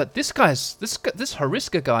 But this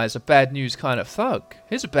Hariska guy is a bad news kind of thug.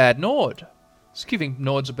 He's a bad Nord. He's giving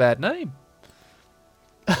Nords a bad name.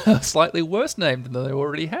 A slightly worse name than they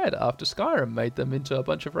already had after Skyrim made them into a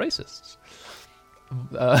bunch of racists.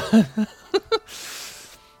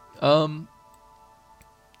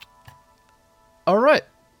 Alright,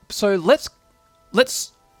 so let's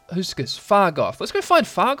who's this? Fargoth. Let's go find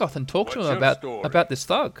Fargoth and talk to him about this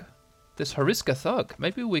thug. This Hariska thug.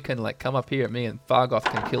 Maybe we can come up here, me and Fargoth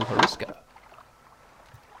can kill Hariska.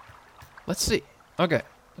 Let's see. Okay,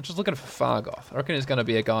 I'm just looking for Fargoth. I reckon there's gonna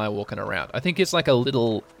be a guy walking around. I think it's like a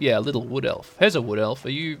little wood elf. Here's a wood elf. Are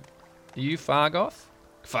you Fargoth?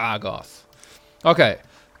 Fargoth. Okay,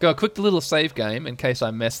 go a quick little save game in case I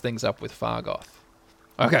mess things up with Fargoth.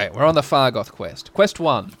 Okay, we're on the Fargoth quest. Quest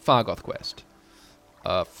 1, Fargoth quest.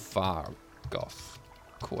 Fargoth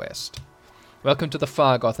quest. Welcome to the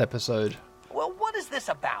Fargoth episode. Well, what is this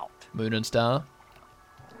about? Moon and Star.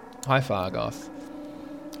 Hi, Fargoth.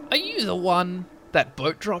 Are you the one that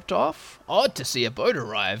boat dropped off? Odd to see a boat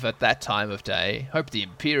arrive at that time of day. Hope the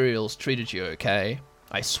Imperials treated you okay.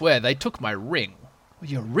 I swear they took my ring.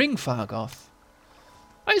 Your ring, Fargoth?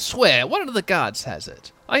 I swear, one of the guards has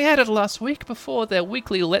it. I had it last week before their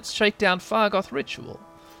weekly Let's Shake Down Fargoth ritual.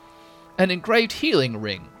 An engraved healing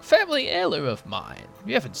ring. Family heirloom of mine.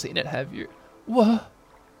 You haven't seen it, have you? What?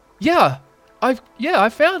 Yeah, I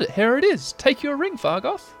found it. Here it is. Take your ring,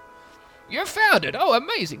 Fargoth. You found it. Oh,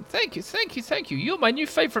 amazing. Thank you. You're my new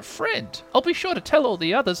favorite friend. I'll be sure to tell all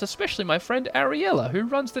the others, especially my friend Ariella, who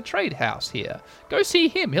runs the trade house here. Go see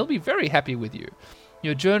him. He'll be very happy with you.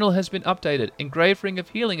 Your journal has been updated. Engraved ring of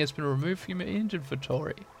healing has been removed from your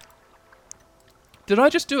inventory. Did I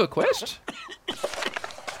just do a quest?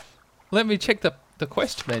 Let me check the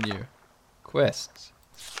quest menu. Quests.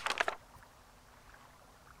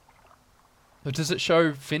 Or does it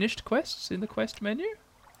show finished quests in the quest menu?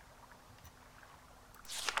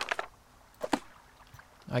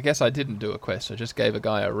 I guess I didn't do a quest. I just gave a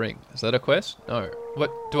guy a ring. Is that a quest? No. What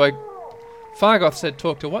do I... Fargoth said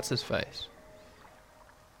talk to what's-his-face.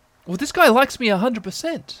 Well, this guy likes me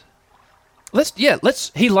 100%.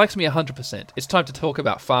 He likes me 100%. It's time to talk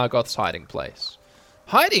about Fargoth's hiding place.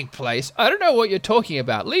 Hiding place? I don't know what you're talking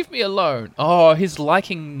about. Leave me alone. Oh, his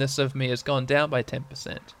likingness of me has gone down by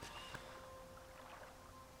 10%.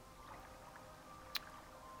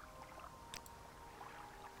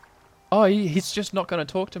 Oh, he's just not going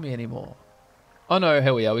to talk to me anymore. Oh no,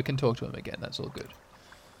 here we are. We can talk to him again. That's all good.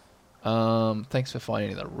 Thanks for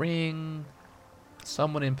finding the ring.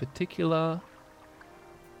 Someone in particular.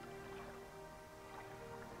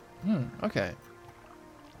 Okay.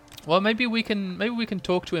 Well, maybe we can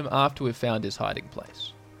talk to him after we've found his hiding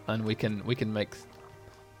place, and we can make.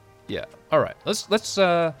 Yeah. All right. Let's.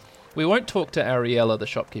 We won't talk to Ariella, the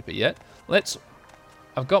shopkeeper, yet.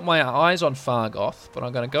 I've got my eyes on Fargoth, but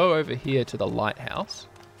I'm going to go over here to the lighthouse.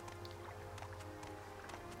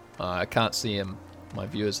 I can't see him. My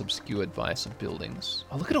view is obscured by some buildings.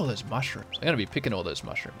 Oh, look at all those mushrooms. I'm going to be picking all those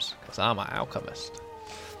mushrooms, because I'm an alchemist.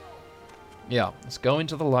 Yeah, let's go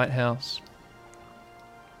into the lighthouse.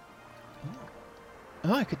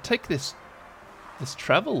 Oh, I could take this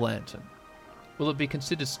travel lantern. Will it be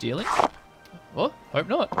considered stealing? Well, hope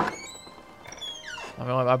not. I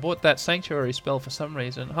mean, I bought that sanctuary spell for some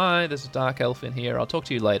reason. Hi, there's a dark elf in here. I'll talk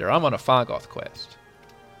to you later. I'm on a Fargoth quest.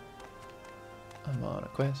 I'm on a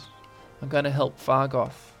quest. I'm going to help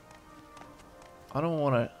Fargoth. I don't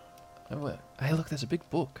want to... Hey, look, there's a big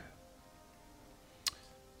book.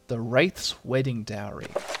 The Wraith's Wedding Dowry.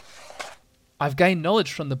 I've gained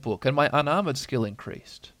knowledge from the book, and my unarmored skill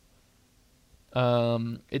increased.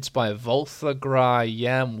 It's by Volthagra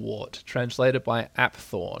Yamwart, translated by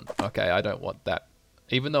Apthorn. Okay, I don't want that.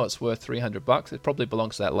 Even though it's worth $300, it probably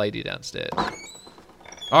belongs to that lady downstairs.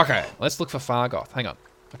 Okay, let's look for Fargoth. Hang on.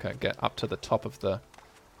 Okay, get up to the top of the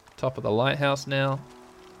lighthouse now.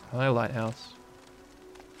 Hi, lighthouse.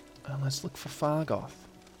 And let's look for Fargoth.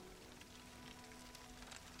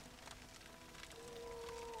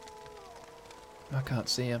 I can't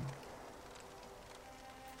see him.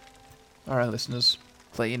 Alright, listeners.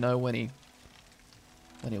 Let you know when he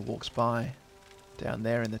walks by down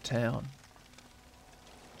there in the town.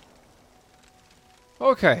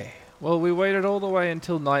 Okay. Well, we waited all the way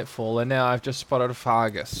until nightfall, and now I've just spotted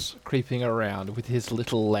Fargus creeping around with his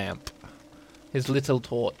little lamp. His little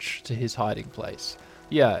torch to his hiding place.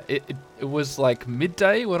 Yeah, it was like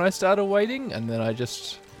midday when I started waiting, and then I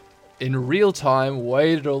just, in real time,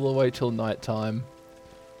 waited all the way till nighttime.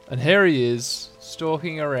 And here he is,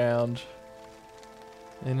 stalking around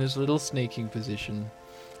in his little sneaking position.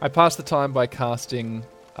 I passed the time by casting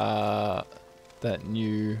that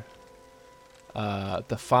new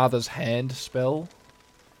the Father's Hand spell,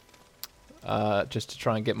 just to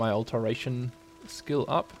try and get my alteration skill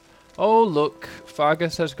up. Oh look,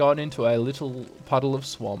 Fargus has gone into a little puddle of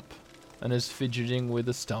swamp and is fidgeting with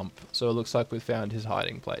a stump, so it looks like we've found his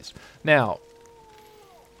hiding place. Now,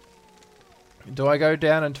 do I go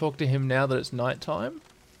down and talk to him now that it's nighttime?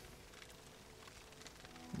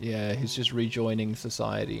 Yeah, he's just rejoining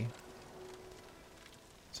society.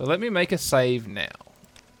 So let me make a save now.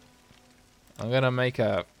 I'm going to make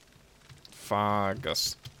a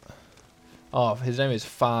Fargus. Oh, his name is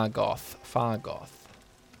Fargoth. Fargoth.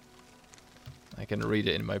 I can read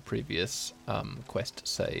it in my previous quest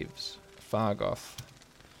saves. Fargoth.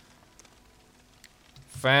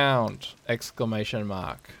 Found! Exclamation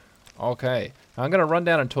mark. Okay. I'm going to run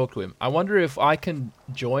down and talk to him. I wonder if I can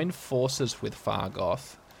join forces with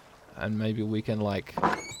Fargoth. And maybe we can, like,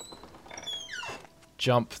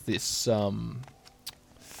 jump this,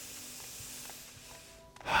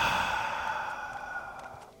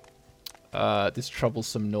 this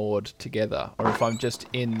troublesome Nord together, or if I'm just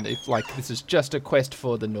if like this is just a quest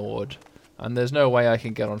for the Nord, and there's no way I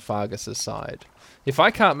can get on Fargus's side. If I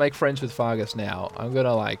can't make friends with Fargus now, I'm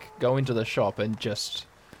gonna like go into the shop and just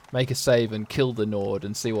make a save and kill the Nord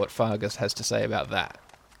and see what Fargus has to say about that.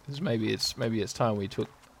 Because maybe it's time we took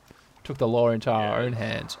the law into our own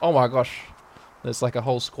hands. Oh my gosh, there's like a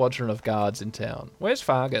whole squadron of guards in town. Where's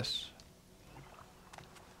Fargus?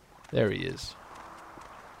 There he is.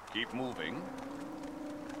 Keep moving.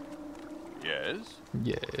 Yes?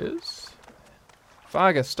 Yes?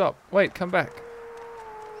 Fargus, stop. Wait, come back.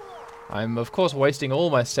 I'm, of course, wasting all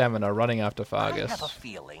my stamina running after Fargus. I have a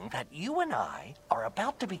feeling that you and I are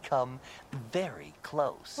about to become very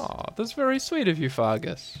close. Aw, that's very sweet of you,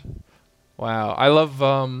 Fargus. Wow, I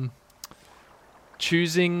love,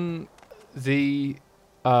 choosing the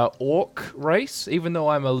orc race. Even though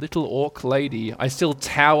I'm a little orc lady, I still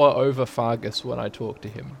tower over Fargus when I talk to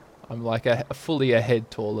him. I'm like fully a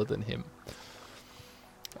head taller than him.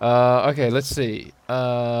 Okay, let's see.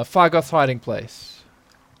 Fargoth's hiding place.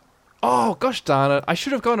 Oh, gosh darn it. I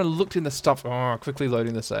should have gone and looked in the stuff. Oh, quickly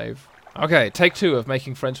loading the save. Okay, take 2 of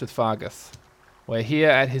making friends with Fargus. We're here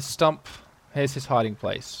at his stump. Here's his hiding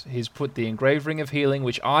place. He's put the engraved ring of healing,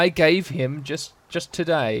 which I gave him just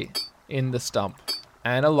today, in the stump.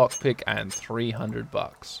 And a lockpick and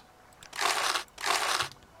 $300.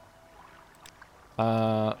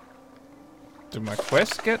 Did my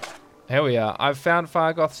quest get... Here we are. I've found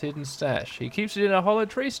Fargoth's hidden stash. He keeps it in a hollow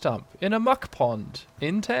tree stump, in a muck pond,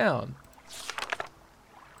 in town.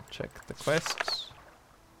 Check the quests.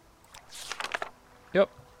 Yep.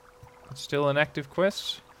 It's still an active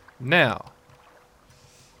quest. Now.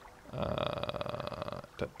 How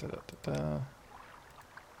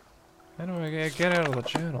do I get out of the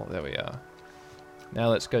journal? There we are. Now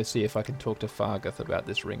let's go see if I can talk to Fargoth about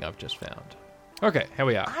this ring I've just found. Okay, here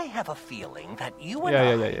we are. I have a feeling that you and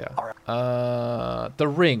I are... the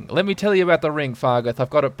ring. Let me tell you about the ring, Fargoth. I've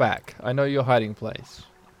got it back. I know your hiding place.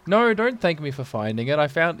 No, don't thank me for finding it. I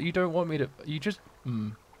found... You don't want me to... You just...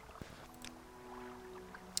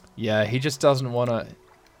 Yeah, he just doesn't want to...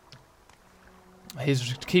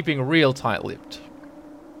 He's keeping real tight-lipped.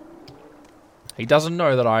 He doesn't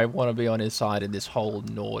know that I want to be on his side in this whole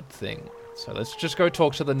Nord thing. So let's just go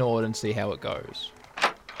talk to the Nord and see how it goes.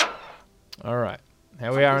 Alright.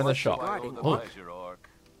 Here we are in the shop. Look.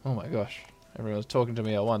 Oh my gosh. Everyone's talking to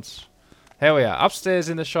me at once. Here we are. Upstairs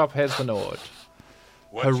in the shop, here's the Nord.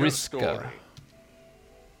 Hariska.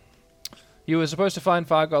 You were supposed to find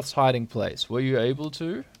Fargoth's hiding place. Were you able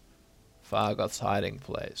to? Fargoth's hiding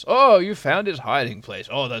place. Oh, you found his hiding place.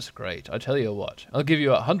 Oh, that's great. I tell you what, I'll give you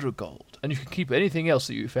 100 gold, and you can keep anything else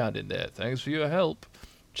that you found in there. Thanks for your help.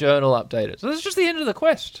 Journal updated. So that's just the end of the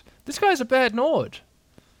quest. This guy's a bad Nord.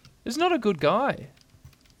 He's not a good guy.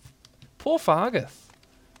 Poor Fargus.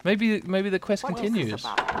 Maybe the quest continues.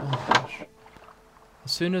 Oh gosh.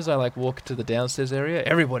 As soon as I walk to the downstairs area,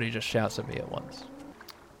 everybody just shouts at me at once.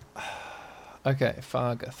 Okay,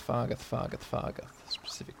 Fargus.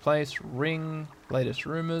 Specific place, ring, latest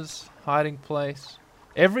rumors, hiding place.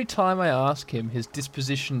 Every time I ask him, his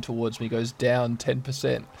disposition towards me goes down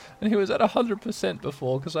 10%. And he was at 100%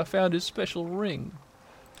 before because I found his special ring.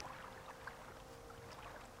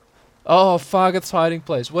 Oh, Fargus' hiding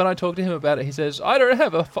place. When I talk to him about it, he says, I don't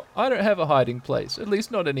have a hiding place. At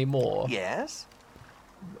least not anymore. Yes?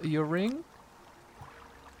 Your ring?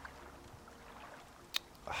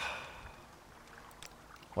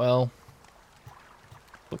 Well,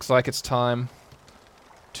 looks like it's time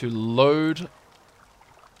to load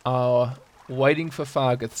our waiting for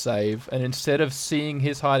Fargus save, and instead of seeing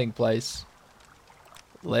his hiding place,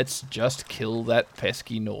 let's just kill that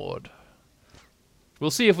pesky Nord.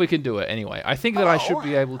 We'll see if we can do it anyway. I think that I should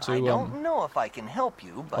be able to... I don't know if I can help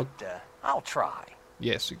you, but I'll try.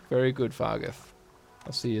 Yes, very good, Fargus.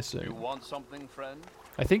 I'll see you soon. You want something, friend?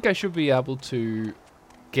 I think I should be able to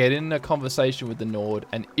get in a conversation with the Nord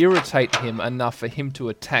and irritate him enough for him to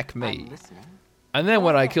attack me. And then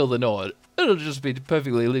when I kill the Nord, it'll just be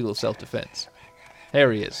perfectly legal self-defense. There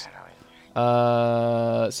he is.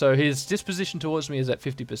 So his disposition towards me is at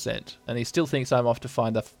 50%, and he still thinks I'm off to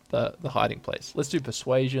find the hiding place. Let's do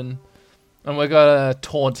persuasion, and we're gonna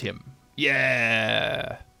taunt him.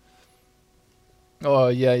 Yeah. Oh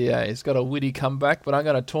yeah. He's got a witty comeback, but I'm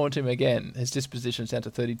gonna taunt him again. His disposition's down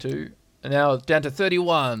to 32, and now down to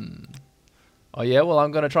 31. Oh yeah. Well,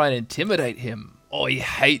 I'm gonna try and intimidate him. Oh, he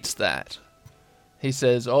hates that. He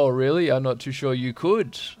says, "Oh really? I'm not too sure you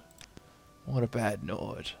could." What a bad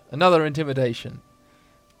Nord. Another intimidation.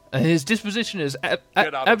 And his disposition is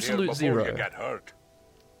absolute zero. You get hurt.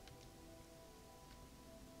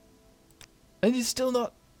 And he's still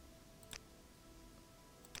not...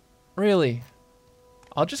 Really?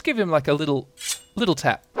 I'll just give him like a little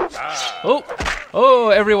tap. Oh,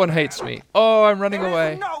 everyone hates me. Oh, I'm running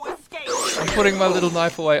away. I'm putting my little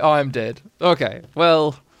knife away. Oh, I'm dead. Okay,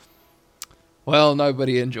 well,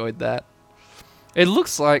 nobody enjoyed that. It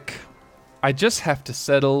looks like I just have to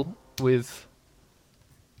settle with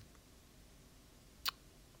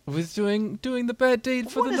doing the bad deed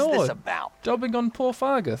for the Nord. What is this about? Jobbing on poor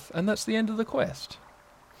Fargus, and that's the end of the quest.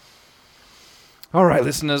 Alright,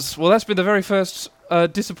 listeners. Well, that's been the very first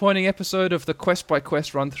disappointing episode of the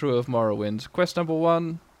quest-by-quest run-through of Morrowind. Quest number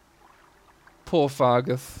 1, poor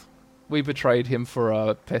Fargus. We betrayed him for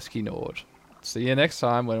a pesky Nord. See you next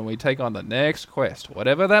time when we take on the next quest,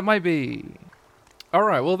 whatever that might be.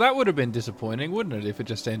 Alright, well that would have been disappointing, wouldn't it, if it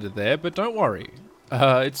just ended there, but don't worry.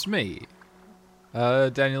 It's me.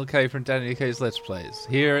 Daniel K from Daniel K's Let's Plays.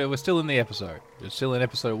 Here, we're still in the episode. We're still in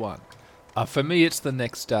episode 1. For me, it's the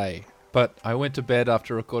next day. But I went to bed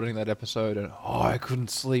after recording that episode and, I couldn't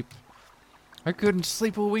sleep. I couldn't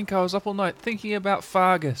sleep a wink. I was up all night thinking about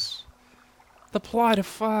Fargus. The plight of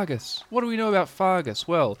Fargus. What do we know about Fargus?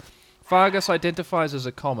 Well, Fargus identifies as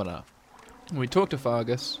a commoner. When we talk to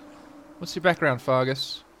Fargus... What's your background,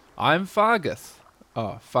 Fargus? I'm Fargus.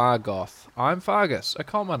 Oh, Fargoth. I'm Fargus, a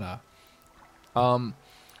commoner.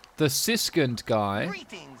 The Siskand guy...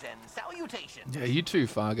 Greetings and salutations. Yeah, you too,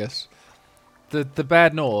 Fargus. The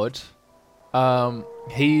bad Nord,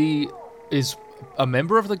 he is a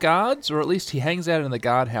member of the guards, or at least he hangs out in the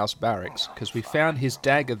guardhouse barracks, because we found his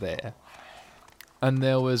dagger there. And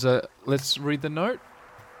there was a... Let's read the note.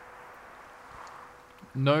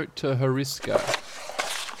 Note to Hariska.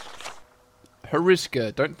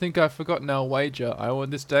 Hariska, don't think I've forgotten our wager. I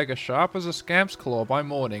want this dagger sharp as a scamp's claw by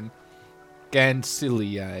morning.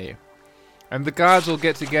 Gansilier. And the guards all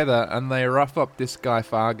get together and they rough up this guy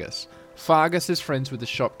Fargus. Fargus is friends with the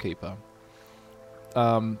shopkeeper.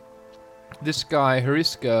 This guy,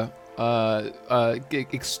 Hariska,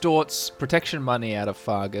 extorts protection money out of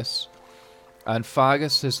Fargus. And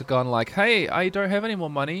Fargus has gone like, hey, I don't have any more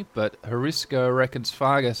money. But Hariska reckons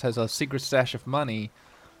Fargus has a secret stash of money.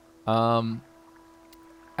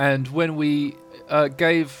 And when we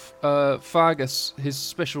gave Fargus his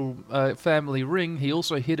special family ring, he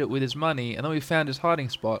also hid it with his money, and then we found his hiding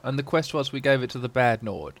spot, and the quest was we gave it to the bad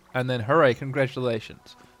Nord. And then, hooray,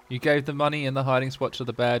 congratulations. You gave the money and the hiding spot to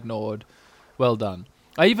the bad Nord. Well done.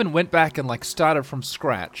 I even went back and started from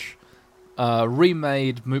scratch,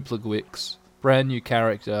 remade Mooplogwix, brand new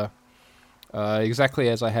character, exactly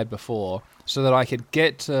as I had before, so that I could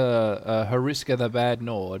get Hariska the Bad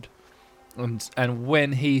Nord. And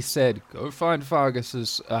when he said, go find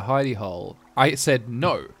Fargus's hidey hole, I said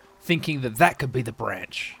no, thinking that that could be the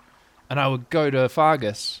branch. And I would go to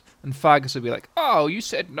Fargus, and Fargus would be like, oh, you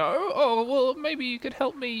said no? Oh, well, maybe you could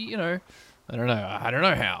help me, you know. I don't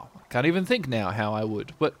know how. I can't even think now how I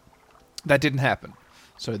would. But that didn't happen.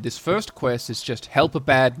 So this first quest is just help a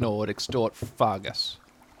bad Nord extort Fargus.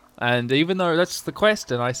 And even though that's the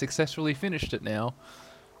quest, and I successfully finished it now,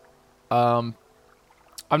 I'm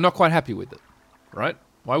not quite happy with it, right?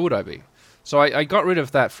 Why would I be? So I got rid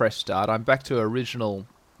of that fresh start. I'm back to the original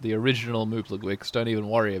Mooplogwix. Don't even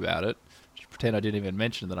worry about it. Just pretend I didn't even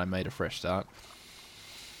mention that I made a fresh start.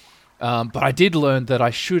 But I did learn that I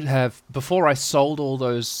should have, before I sold all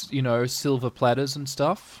those, you know, silver platters and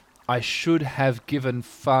stuff, I should have given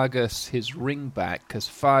Fargus his ring back, because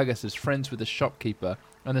Fargus is friends with the shopkeeper,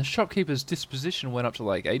 and the shopkeeper's disposition went up to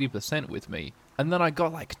like 80% with me. And then I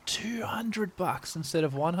got like $200 instead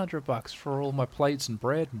of $100 for all my plates and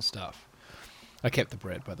bread and stuff. I kept the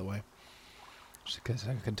bread, by the way, just because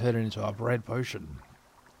I can turn it into a bread potion.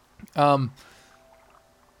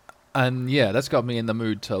 And yeah, that's got me in the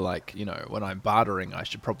mood to, like, you know, when I'm bartering, I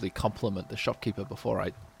should probably compliment the shopkeeper before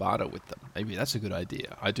I barter with them. Maybe that's a good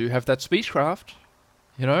idea. I do have that speechcraft,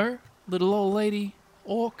 you know, little old lady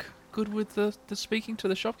orc, good with the speaking to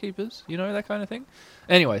the shopkeepers, you know, that kind of thing.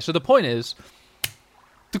 Anyway, so the point is,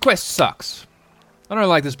 the quest sucks. I don't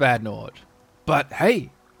like this bad Nord. But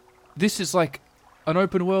hey, this is like an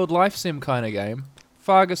open world life sim kind of game.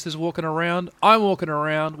 Fargus is walking around, I'm walking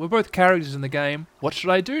around, we're both characters in the game. What should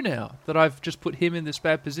I do now that I've just put him in this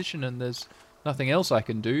bad position and there's nothing else I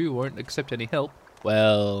can do, won't accept any help?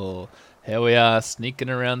 Well, here we are sneaking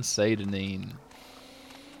around Seydanine.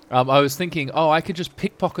 I was thinking, oh, I could just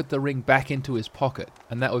pickpocket the ring back into his pocket,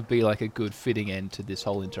 and that would be like a good fitting end to this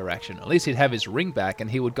whole interaction. At least he'd have his ring back,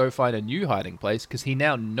 and he would go find a new hiding place, because he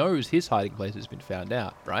now knows his hiding place has been found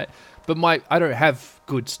out, right? But I don't have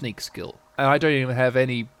good sneak skill, and I don't even have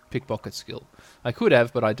any pickpocket skill. I could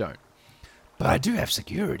have, but I don't. But I do have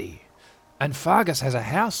security, and Fargus has a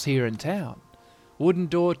house here in town. Wooden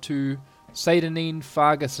door to Seydanine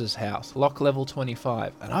Fargus's house, lock level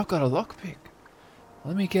 25, and I've got a lockpick.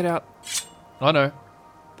 Let me get out. Oh no,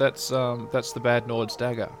 that's the bad Nord's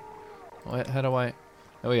dagger. Wait, how do I?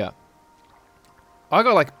 There we are. I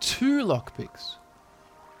got like 2 lockpicks.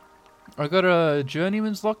 I got a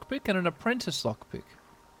journeyman's lockpick and an apprentice lockpick.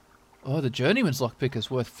 Oh, the journeyman's lockpick is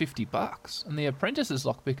worth $50, and the apprentice's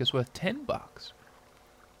lockpick is worth $10.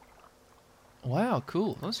 Wow,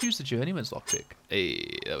 cool. Let's use the journeyman's lockpick.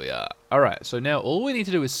 Hey, there we are. Alright, so now all we need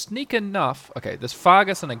to do is sneak enough. Okay, there's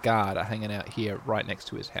Fargus and a guard are hanging out here right next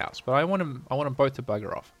to his house, but I want them both to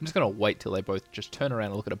bugger off. I'm just going to wait till they both just turn around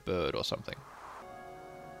and look at a bird or something.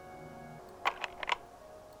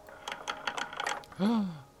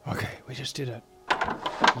 Okay, we just did it.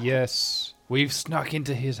 Yes, we've snuck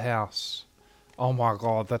into his house. Oh my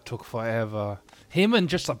god, that took forever. Him and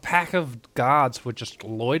just a pack of guards were just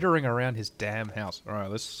loitering around his damn house. Alright,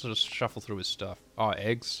 let's just shuffle through his stuff. Oh,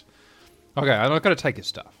 eggs. Okay, I'm not going to take his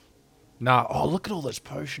stuff. Nah, oh, look at all those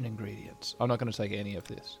potion ingredients. I'm not going to take any of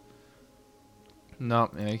this. No,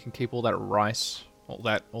 yeah, you can keep all that rice, all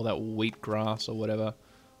that wheat grass or whatever.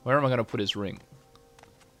 Where am I going to put his ring?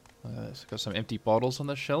 It's got some empty bottles on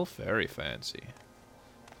the shelf. Very fancy.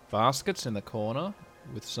 Baskets in the corner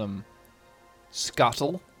with some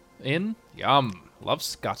scuttle in. Yum. Love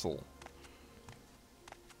scuttle.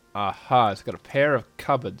 Aha, it's got a pair of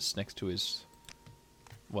cupboards next to his...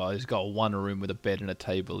 Well, he's got one room with a bed and a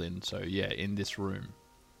table in, so yeah, in this room.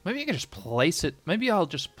 Maybe I can just place it... Maybe I'll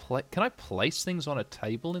just Can I place things on a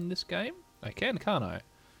table in this game? I can, can't I?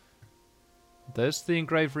 There's the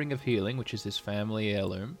engraved ring of healing, which is this family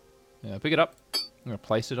heirloom. Yeah, pick it up. I'm going to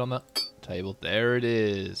place it on the table. There it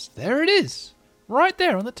is. There it is! Right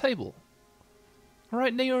there on the table.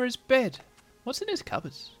 Right near his bed. What's in his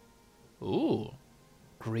cupboards? Ooh.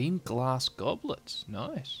 Green glass goblets.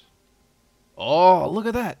 Nice. Oh, look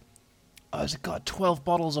at that. Oh, it's got 12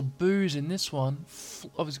 bottles of booze in this one.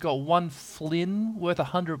 Oh, it's got 1 Flynn worth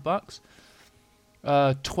 $100.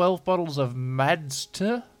 12 bottles of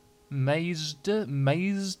Madster.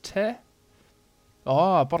 Maizte.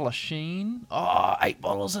 Oh, a bottle of Sheen. Oh, 8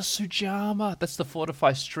 bottles of Sujama. That's the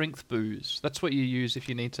Fortify Strength booze. That's what you use if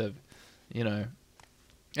you need to, you know.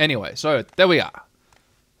 Anyway, so there we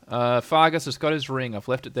are. Fargus has got his ring. I've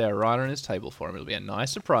left it there right on his table for him. It'll be a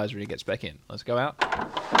nice surprise when he gets back in. Let's go out.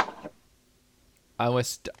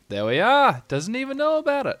 There we are. Doesn't even know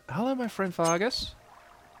about it. Hello, my friend Fargus.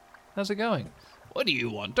 How's it going? What do you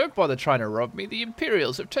want? Don't bother trying to rob me. The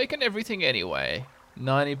Imperials have taken everything anyway.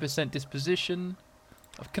 90% disposition.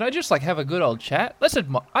 Can I just, like, have a good old chat?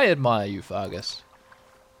 I admire you, Fargus.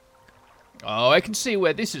 Oh, I can see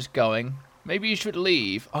where this is going. Maybe you should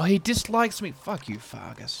leave. Oh, he dislikes me. Fuck you,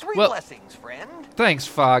 Fargus. Three blessings, friend. Thanks,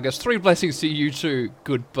 Fargus. 3 blessings to you too,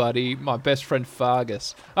 good buddy. My best friend,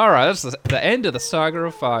 Fargus. Alright, that's the end of the saga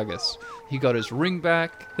of Fargus. He got his ring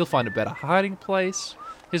back. He'll find a better hiding place.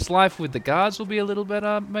 His life with the guards will be a little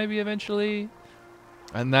better, maybe eventually.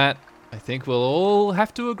 And that, I think we'll all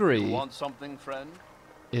have to agree, You want something, friend?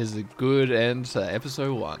 is a good end to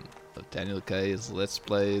episode 1 of Daniel K's Let's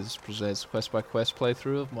Plays presents Quest-by-Quest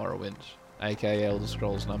playthrough of Morrowind, aka Elder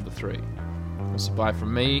Scrolls number 3. It's a bye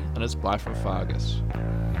from me, and it's bye from Fargus.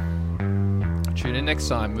 Tune in next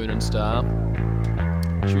time, Moon and Star.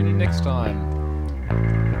 Tune in next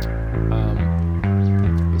time.